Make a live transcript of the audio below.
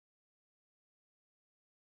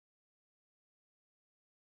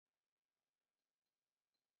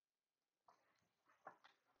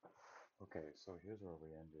Okay, so here's where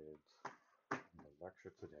we ended the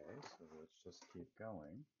lecture today, so let's just keep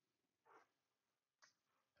going.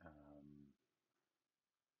 Um,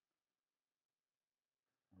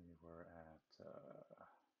 we were at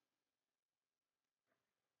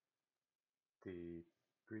the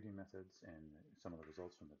greeting methods and some of the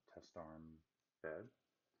results from the test arm bed.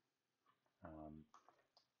 Um,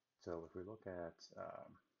 so if we look at,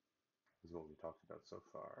 this is what we talked about so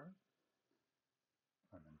far,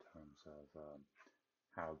 in terms of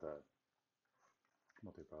how the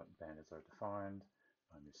multi-bandits are defined.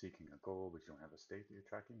 You're seeking a goal, but you don't have a state that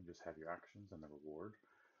you're tracking. You just have your actions and the reward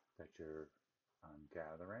that you're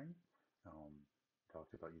gathering.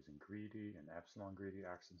 Talked about using greedy and epsilon greedy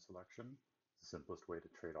action selection. It's the simplest way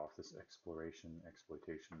to trade off this exploration,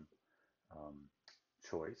 exploitation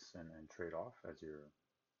choice and trade-off as you're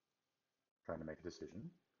trying to make a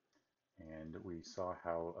decision. And we saw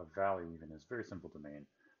how a value, even is a very simple domain,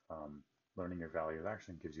 learning your value of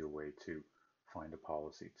action gives you a way to find a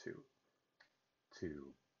policy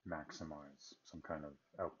to maximize some kind of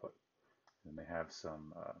output. And they have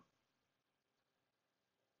some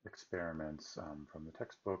experiments from the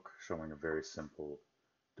textbook showing a very simple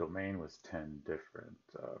domain with 10 different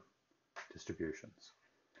distributions.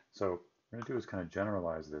 So what we're going to do is kind of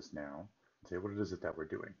generalize this now and say what it is that we're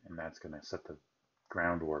doing, and that's going to set the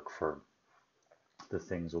groundwork for the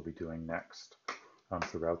things we'll be doing next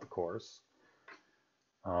throughout the course.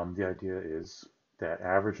 The idea is that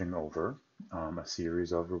averaging over a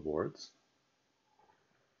series of rewards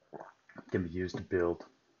can be used to build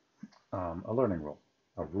a learning rule,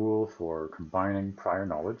 a rule for combining prior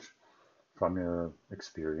knowledge from your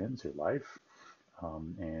experience, your life,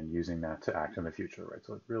 and using that to act in the future, right?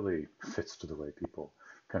 So it really fits to the way people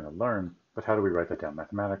kind of learn, but how do we write that down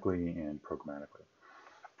mathematically and programmatically?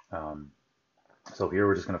 So here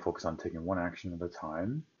we're just going to focus on taking one action at a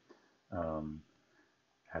time,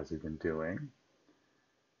 as we've been doing.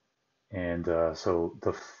 And so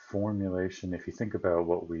the formulation, if you think about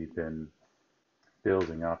what we've been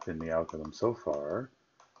building up in the algorithm so far,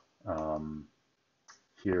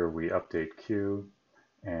 here we update Q,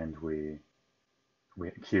 and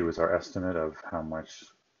Q is our estimate of how much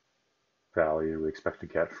value we expect to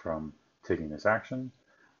get from taking this action.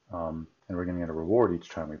 And we're going to get a reward each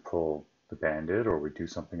time we pull the bandit or we do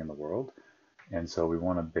something in the world. And so we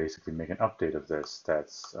want to basically make an update of this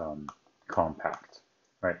that's compact,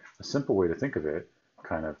 right? A simple way to think of it,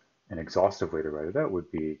 kind of an exhaustive way to write it out, would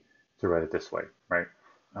be to write it this way, right?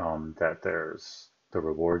 That there's the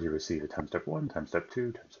rewards you receive at time step 1, time step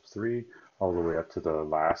 2, time step 3, all the way up to the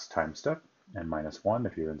last time step, n minus 1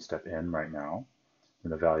 if you're in step n right now.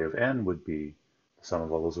 And the value of n would be the sum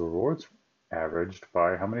of all those rewards averaged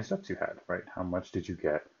by how many steps you had, right? How much did you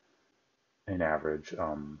get in average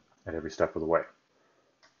at every step of the way?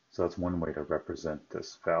 So that's one way to represent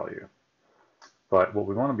this value. But what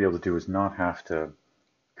we want to be able to do is not have to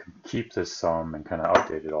keep this sum and kind of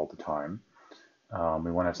update it all the time.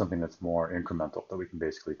 We want to have something that's more incremental, that we can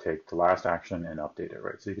basically take the last action and update it,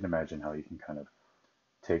 right? So you can imagine how you can kind of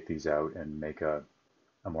take these out and make a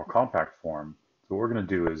more compact form. So what we're going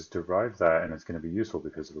to do is derive that, and it's going to be useful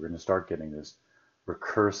because we're going to start getting this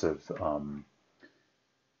recursive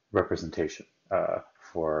representation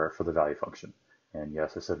for the value function. And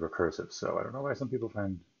yes, I said recursive, so I don't know why some people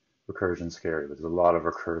find recursion scary, but there's a lot of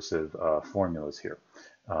recursive formulas here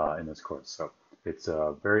in this course. So it's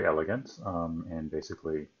very elegant, and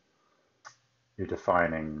basically you're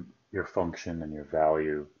defining your function and your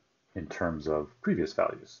value in terms of previous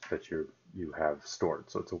values that you have stored.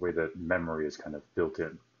 So it's a way that memory is kind of built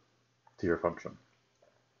in to your function.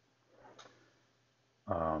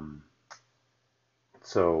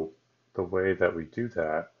 So the way that we do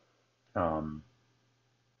that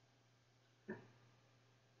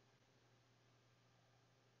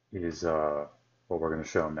is what we're going to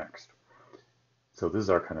show next. So this is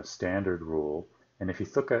our kind of standard rule. And if you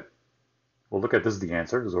look at, we'll look at this is the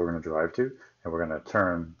answer, this is what we're going to derive to, and we're going to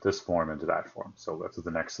turn this form into that form. So that's what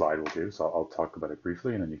the next slide will do. So I'll talk about it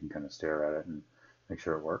briefly, and then you can kind of stare at it and make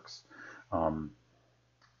sure it works.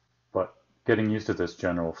 But getting used to this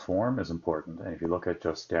general form is important. And if you look at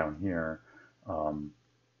just down here,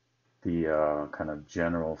 the kind of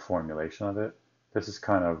general formulation of it, this is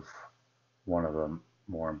kind of one of the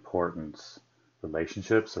more important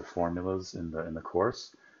relationships or formulas in the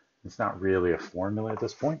course. It's not really a formula at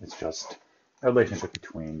this point. It's just a relationship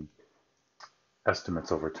between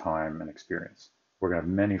estimates over time and experience. We're going to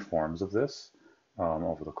have many forms of this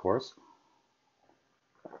over the course.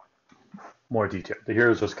 More detail. Here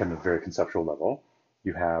is just kind of very conceptual level.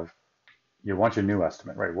 You want your new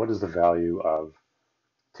estimate, right? What is the value of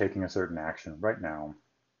taking a certain action right now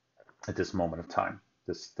at this moment of time,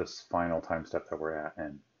 this final time step that we're at,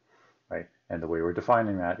 n, right? And the way we're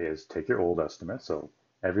defining that is take your old estimate, so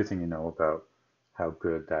everything you know about how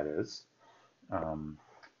good that is,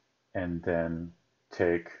 and then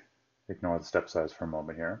ignore the step size for a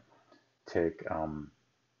moment here, take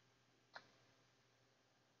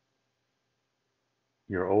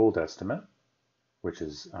your old estimate, which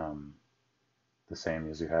is the same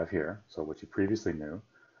as you have here, so what you previously knew,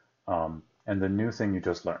 and the new thing you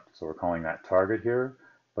just learned. So we're calling that target here,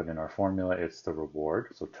 but in our formula it's the reward.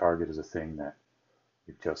 So target is a thing that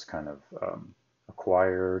you've just kind of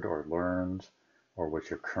acquired or learned, or what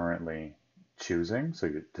you're currently choosing. So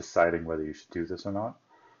you're deciding whether you should do this or not.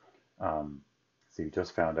 So you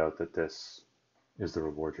just found out that this is the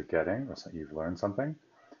reward you're getting, or you've learned something.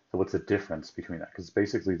 So what's the difference between that? Because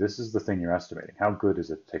basically this is the thing you're estimating. How good is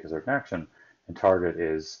it to take a certain action? And target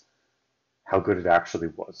is how good it actually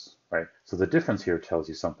was, right? So the difference here tells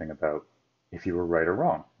you something about if you were right or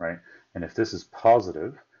wrong, right? And if this is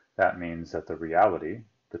positive, that means that the reality,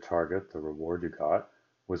 the target, the reward you got,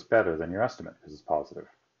 was better than your estimate because it's positive,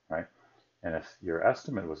 right? And if your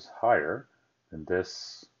estimate was higher, then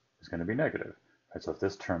this is going to be negative, right? So if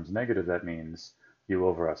this term's negative, that means you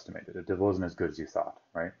overestimated it. It wasn't as good as you thought,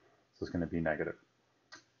 right? So it's going to be negative.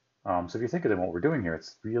 So if you think of what we're doing here,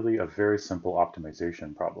 it's really a very simple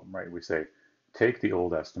optimization problem, right? We say, take the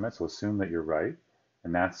old estimate, so assume that you're right,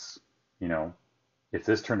 and that's, if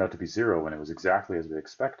this turned out to be 0 when it was exactly as we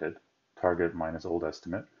expected, target minus old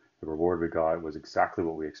estimate, the reward we got was exactly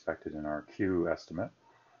what we expected in our Q estimate.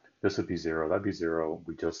 This would be 0, that'd be 0.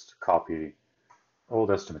 We just copy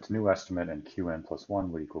old estimate to new estimate, and Qn plus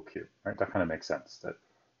 1 would equal Q, right? That kind of makes sense, that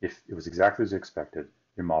if it was exactly as you expected,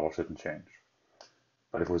 your model shouldn't change.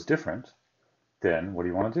 But if it was different, then what do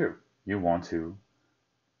you want to do? You want to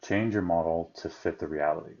change your model to fit the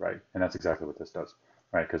reality, right? And that's exactly what this does,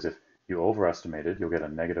 right? Because if you overestimated, you'll get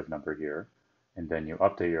a negative number here, and then you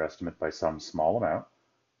update your estimate by some small amount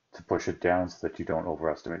to push it down so that you don't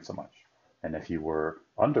overestimate so much. And if you were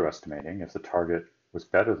underestimating, if the target was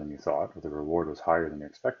better than you thought, or the reward was higher than you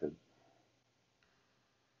expected,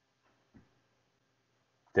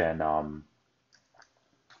 then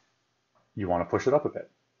you want to push it up a bit.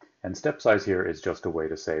 And step size here is just a way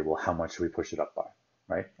to say, well, how much should we push it up by,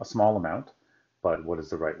 right? A small amount, but what is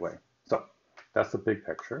the right way? So that's the big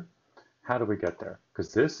picture. How do we get there?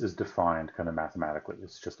 Because this is defined kind of mathematically.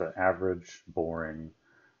 It's just an average, boring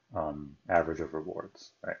average of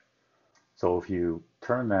rewards, right? So if you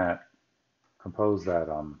turn that, compose that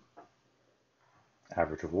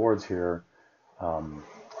average rewards here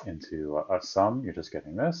into a sum, you're just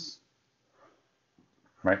getting this,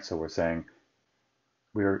 right? So we're saying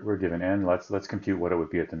we're given n. Let's compute what it would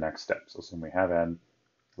be at the next step. So when we have n,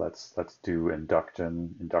 let's do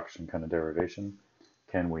induction kind of derivation.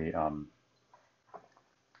 Can we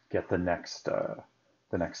get the next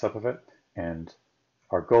step of it? And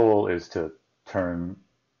our goal is to turn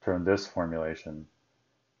this formulation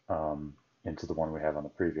into the one we have on the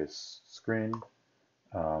previous screen,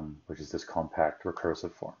 which is this compact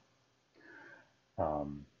recursive form.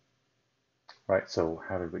 Right, so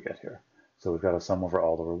how did we get here? So we've got a sum over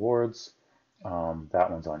all the rewards.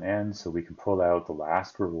 That one's on n, so we can pull out the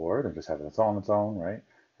last reward and just have it on its own, right?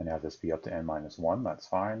 And have this be up to n minus 1, that's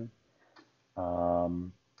fine.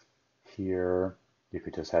 Here, you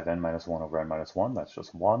could just have n minus 1 over n minus 1, that's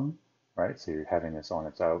just 1, right? So you're having this on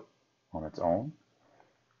its own.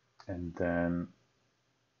 And then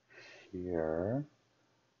here,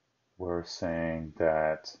 we're saying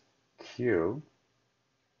that Q,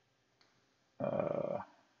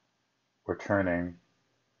 we're turning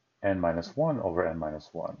n minus 1 over n minus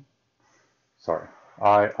 1. Sorry,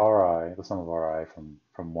 Ri, the sum of Ri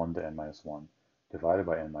from 1 to n minus 1 divided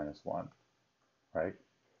by n minus 1, right,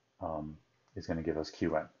 is going to give us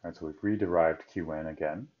Qn. Right? So we've re-derived Qn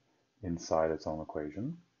again inside its own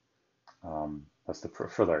equation. That's the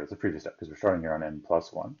previous step, because we're starting here on n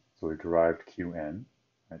plus 1. So we've derived Qn.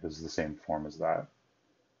 Right? This is the same form as that.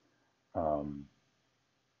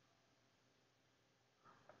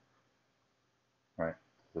 Right,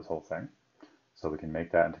 this whole thing. So we can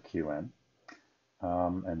make that into Qn.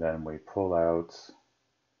 And then we pull out,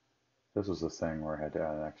 this was the thing where I had to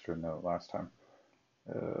add an extra note last time.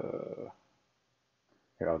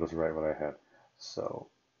 Here, I'll just write what I had. So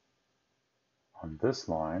on this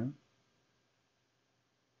line,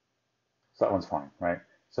 so that one's fine, right?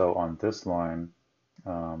 So on this line,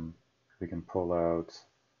 we can pull out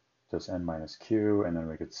just n minus q, and then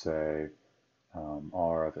we could say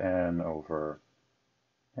r of n over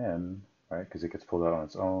n, right? Because it gets pulled out on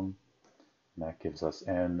its own. And that gives us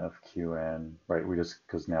n of qn, right?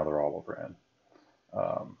 Because now they're all over n.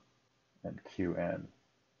 and Qn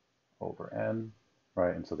over n,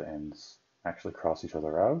 right? And so the n's actually cross each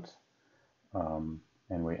other out,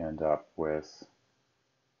 and we end up with,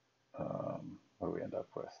 what do we end up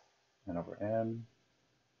with? N over n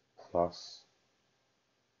plus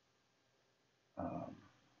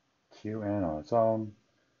Qn on its own,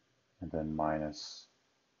 and then minus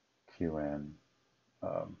Qn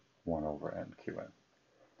 1 over n Qn.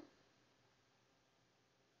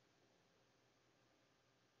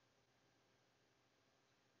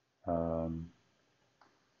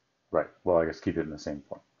 Right, well, I guess keep it in the same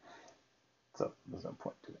form. So there's no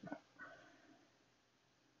point doing that.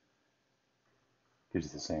 Gives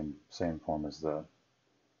you the same form as the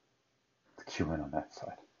Qn on that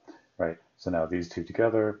side, right? So now these two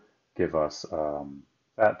together give us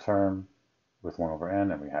that term with 1 over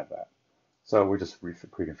n, and we have that. So we just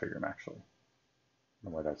reconfigure them actually. I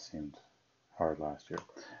don't know why that seemed hard last year.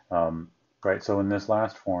 Right, so in this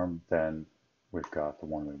last form, then we've got the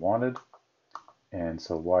one we wanted. And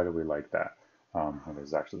so why do we like that? Well, this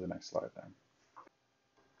is actually the next slide then.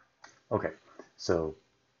 Okay, so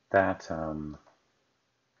that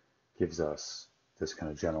gives us this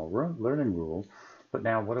kind of general learning rule. But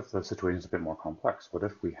now what if the situation is a bit more complex? What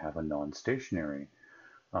if we have a non-stationary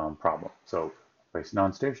problem? So by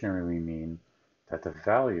non-stationary, we mean that the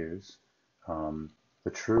values,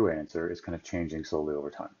 the true answer is kind of changing slowly over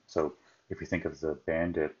time. So if you think of the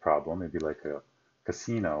bandit problem, it'd be like a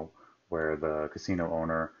casino where the casino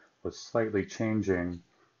owner was slightly changing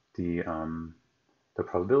the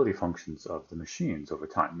probability functions of the machines over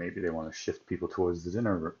time. Maybe they want to shift people towards the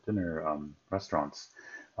dinner restaurants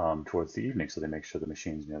towards the evening, so they make sure the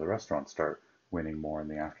machines near the restaurant start winning more in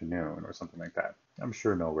the afternoon or something like that. I'm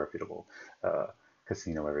sure no reputable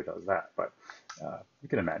casino ever does that, but you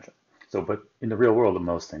can imagine. So, but in the real world,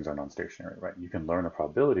 most things are non-stationary, right? You can learn a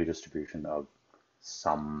probability distribution of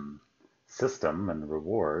some system and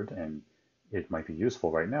reward, and it might be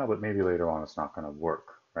useful right now, but maybe later on it's not going to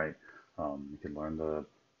work, right? You can learn the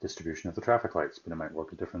distribution of the traffic lights, but it might work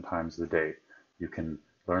at different times of the day. You can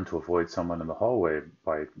learn to avoid someone in the hallway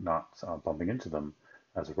by not bumping into them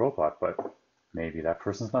as a robot, but maybe that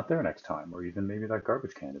person's not there next time, or even maybe that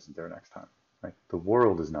garbage can isn't there next time, right? The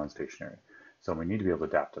world is non-stationary, so we need to be able to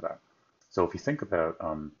adapt to that. So if you think about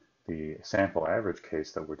the sample average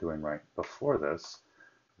case that we're doing right before this,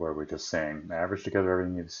 where we're just saying average together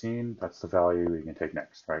everything you've seen, that's the value you can take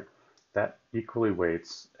next, right? That equally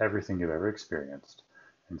weights everything you've ever experienced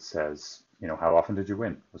and says, you know, how often did you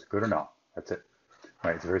win? Was it good or not? That's it,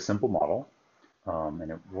 right? It's a very simple model, and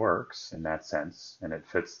it works in that sense, and it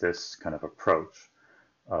fits this kind of approach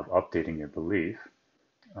of updating your belief,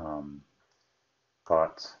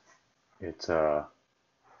 but it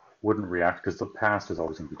wouldn't react because the past is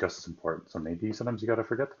always going to be just as important. So maybe sometimes you got to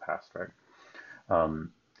forget the past, right?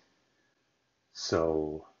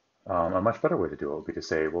 A much better way to do it would be to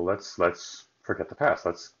say, well, let's forget the past.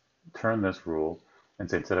 Let's turn this rule and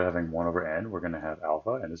say instead of having 1 over n, we're going to have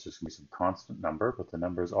alpha, and it's just going to be some constant number, but the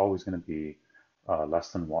number is always going to be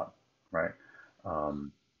less than 1, right?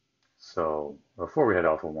 So before we had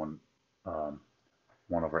alpha 1, 1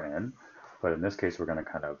 over n, but in this case, we're going to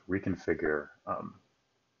kind of reconfigure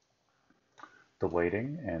the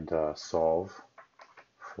weighting and solve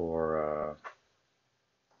for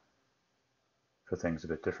things a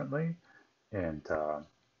bit differently, and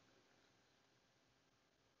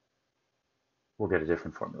we'll get a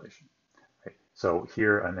different formulation. Right? So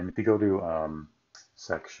here, and then if you go to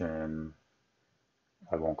section,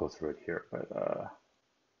 I won't go through it here, but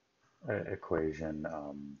equation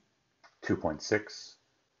 2.6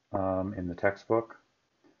 in the textbook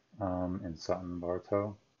in Sutton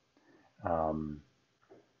Bartow,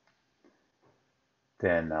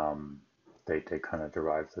 then they kind of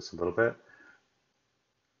derive this a little bit.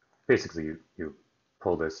 Basically, you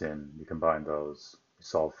pull this in, you combine those, you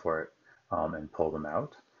solve for it, and pull them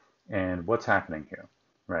out. And what's happening here,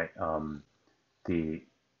 right? The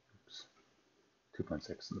 2.6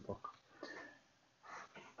 in the book.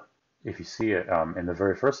 If you see it in the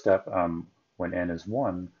very first step, when n is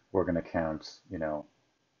 1, we're going to count, you know,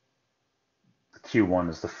 Q1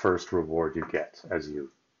 is the first reward you get as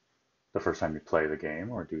the first time you play the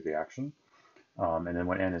game or do the action. And then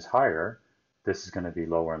when n is higher, this is going to be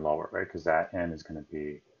lower and lower, right? Because that n is going to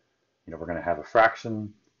be, you know, we're going to have a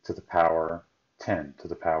fraction to the power 10 to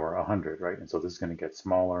the power 100, right? And so this is going to get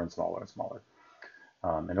smaller and smaller and smaller.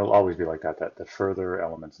 And it'll always be like that, that further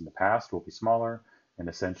elements in the past will be smaller, and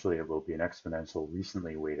essentially it will be an exponential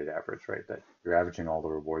recently weighted average, right? That you're averaging all the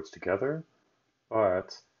rewards together,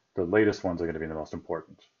 but the latest ones are going to be the most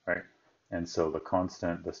important, right? And so the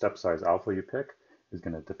constant, the step size alpha you pick is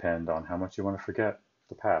going to depend on how much you want to forget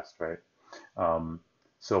the past, right?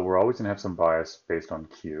 So we're always going to have some bias based on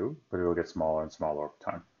Q, but it'll get smaller and smaller over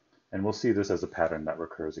time. And we'll see this as a pattern that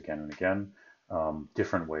recurs again and again,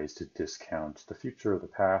 different ways to discount the future or the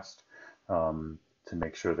past to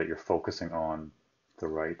make sure that you're focusing on the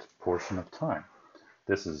right portion of time.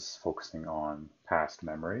 This is focusing on past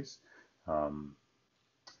memories.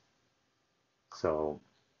 So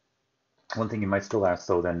one thing you might still ask,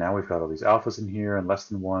 though, then now we've got all these alphas in here and less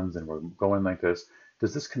than ones, and we're going like this.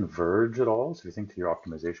 Does this converge at all? So if you think to your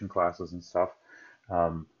optimization classes and stuff,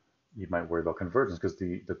 you might worry about convergence because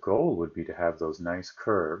the goal would be to have those nice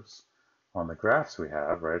curves on the graphs we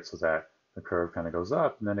have, right? So that the curve kind of goes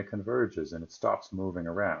up and then it converges and it stops moving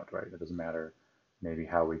around, right? It doesn't matter maybe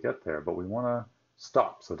how we get there, but we want to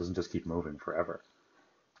stop so it doesn't just keep moving forever.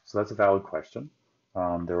 So that's a valid question.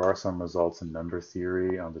 There are some results in number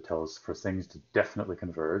theory that tell us for things to definitely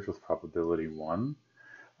converge with probability 1,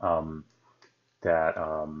 that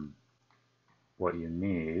what you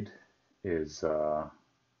need is to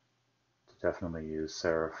definitely use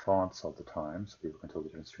serif fonts all the time so people can tell the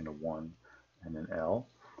difference between a 1 and an L.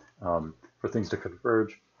 For things to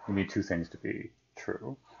converge, you need two things to be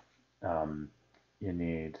true. You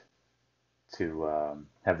need to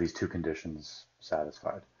have these two conditions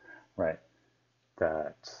satisfied, right?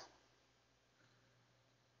 That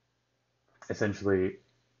essentially,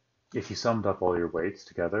 if you summed up all your weights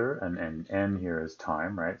together, and n here is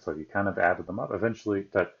time, right? So if you kind of added them up, eventually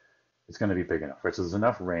that it's going to be big enough, right? So there's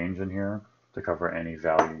enough range in here to cover any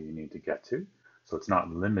value you need to get to. So it's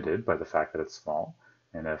not limited by the fact that it's small.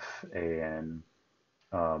 And if an,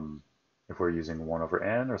 if we're using 1 over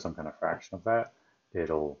n or some kind of fraction of that,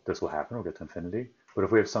 this will happen, we'll get to infinity. But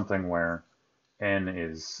if we have something where n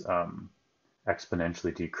is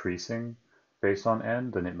exponentially decreasing based on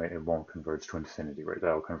n, then it won't converge to infinity, right?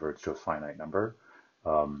 That will converge to a finite number.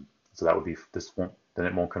 So that would be, then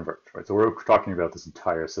it won't converge, right? So we're talking about this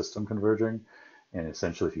entire system converging, and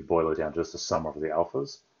essentially if you boil it down just to sum over the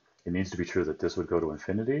alphas, it needs to be true that this would go to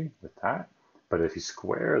infinity with that, but if you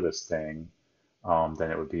square this thing,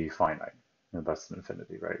 then it would be finite, less than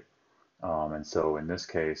infinity, right? And so in this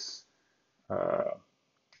case,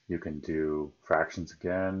 you can do fractions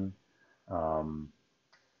again.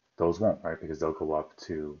 Those won't, right? Because they'll go up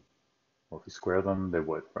to, well, if you square them, they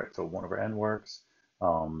would, right? So 1 over n works.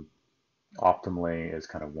 Optimally is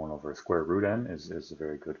kind of 1 over square root n is a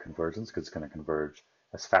very good convergence because it's going to converge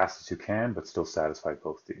as fast as you can, but still satisfy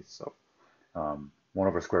both these. So 1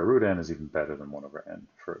 over square root n is even better than 1 over n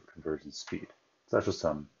for convergence speed. So that's just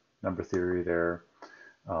some number theory there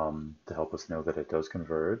to help us know that it does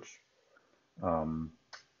converge.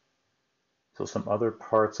 So some other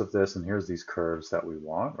parts of this, and here's these curves that we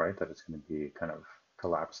want, right? That it's going to be kind of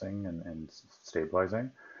collapsing and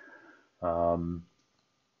stabilizing.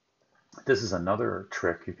 This is another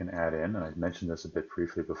trick you can add in, and I mentioned this a bit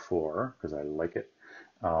briefly before because I like it.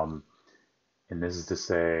 And this is to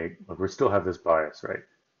say, look, we still have this bias, right?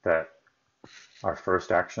 That our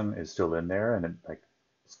first action is still in there, and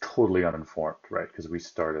it's totally uninformed, right? Because we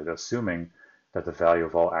started assuming that the value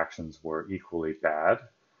of all actions were equally bad,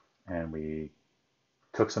 and we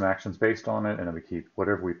took some actions based on it, and then we keep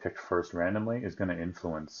whatever we picked first randomly is going to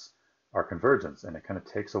influence our convergence, and it kind of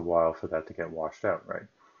takes a while for that to get washed out, right?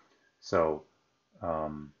 So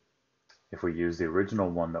if we use the original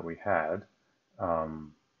one that we had,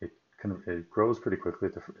 it grows pretty quickly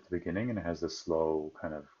at the beginning, and it has this slow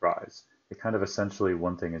kind of rise. It kind of essentially,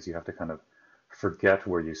 one thing is you have to kind of forget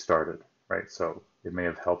where you started, right? So it may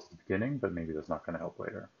have helped at the beginning, but maybe that's not going to help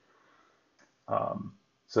later.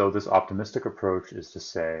 So this optimistic approach is to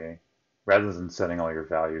say, rather than setting all your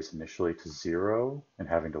values initially to 0 and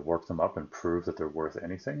having to work them up and prove that they're worth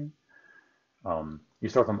anything, you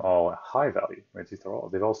start them all at high value, right? So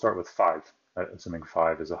they'd all start with 5, assuming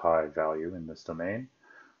 5 is a high value in this domain.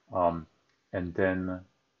 And then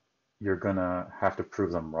you're gonna have to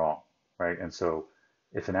prove them wrong, right? And so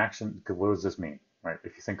if an action, what does this mean, right?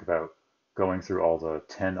 If you think about going through all the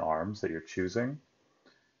 10 arms that you're choosing,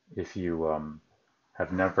 if you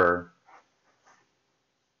have never,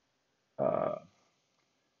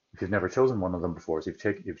 if you've never chosen one of them before, so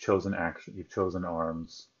you've chosen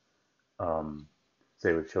arms,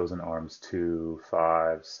 say we've chosen arms 2,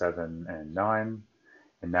 5, 7, and 9,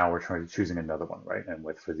 and now we're choosing another one, right? And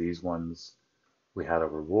for these ones, we had a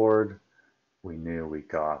reward. We knew we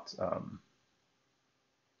got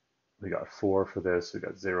 4 for this, we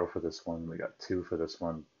got 0 for this one, we got 2 for this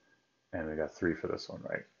one, and we got 3 for this one,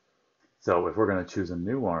 right? So if we're going to choose a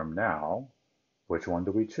new arm now, which one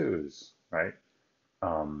do we choose, right?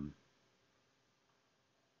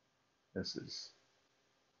 This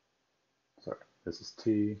is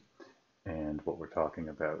T, And what we're talking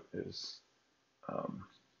about is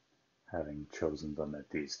having chosen them at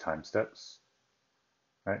these time steps,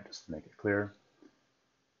 right? Just to make it clear.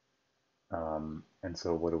 And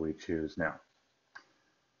so what do we choose now?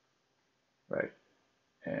 Right,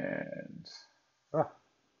 and there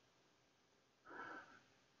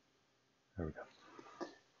we go.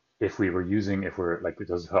 If we're like, it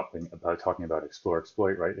does helping about talking about explore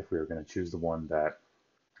exploit, right? If we were going to choose the one that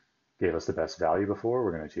gave us the best value before,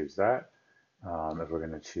 we're going to choose that. If we're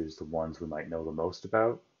going to choose the ones we might know the most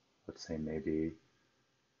about, let's say maybe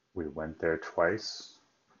we went there twice,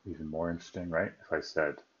 even more interesting, right? If I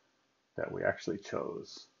said that we actually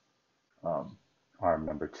chose arm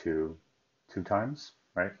number two times,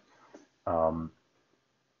 right? Um,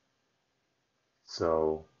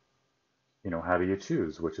 so, how do you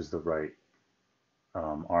choose which is the right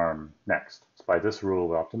arm next? So by this rule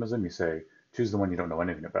of optimism, you say choose the one you don't know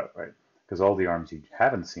anything about, right? Because all the arms you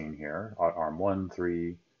haven't seen here, arm 1,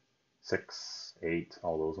 3, 6, 8,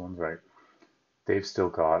 all those ones, right? They've still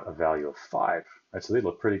got a value of 5, right? So they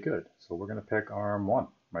look pretty good. So we're going to pick arm 1,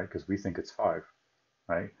 right? Because we think it's 5,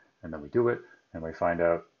 right? And then we do it, and we find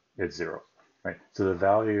out it's 0, right? So the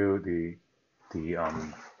value, the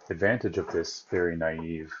advantage of this very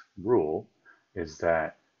naive rule is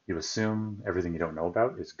that you assume everything you don't know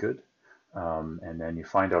about is good, and then you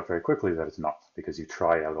find out very quickly that it's not because you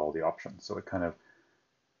try out all the options. So it kind of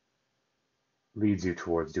leads you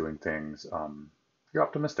towards doing things. You're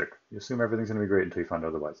optimistic. You assume everything's going to be great until you find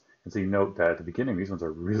otherwise. And so you note that at the beginning, these ones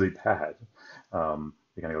are really bad.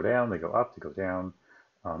 They kind of go down, they go up, they go down,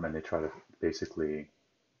 and they try to basically,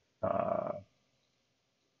 uh,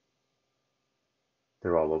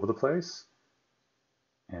 they're all over the place,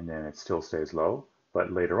 and then it still stays low.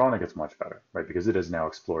 But later on, it gets much better, right? Because it has now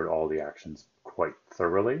explored all the actions quite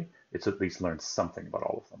thoroughly. It's at least learned something about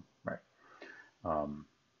all of them, right? Um,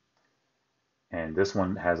 and this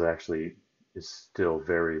one has actually is still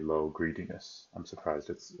very low greediness. I'm surprised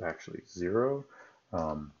it's actually 0,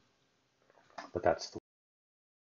 but that's the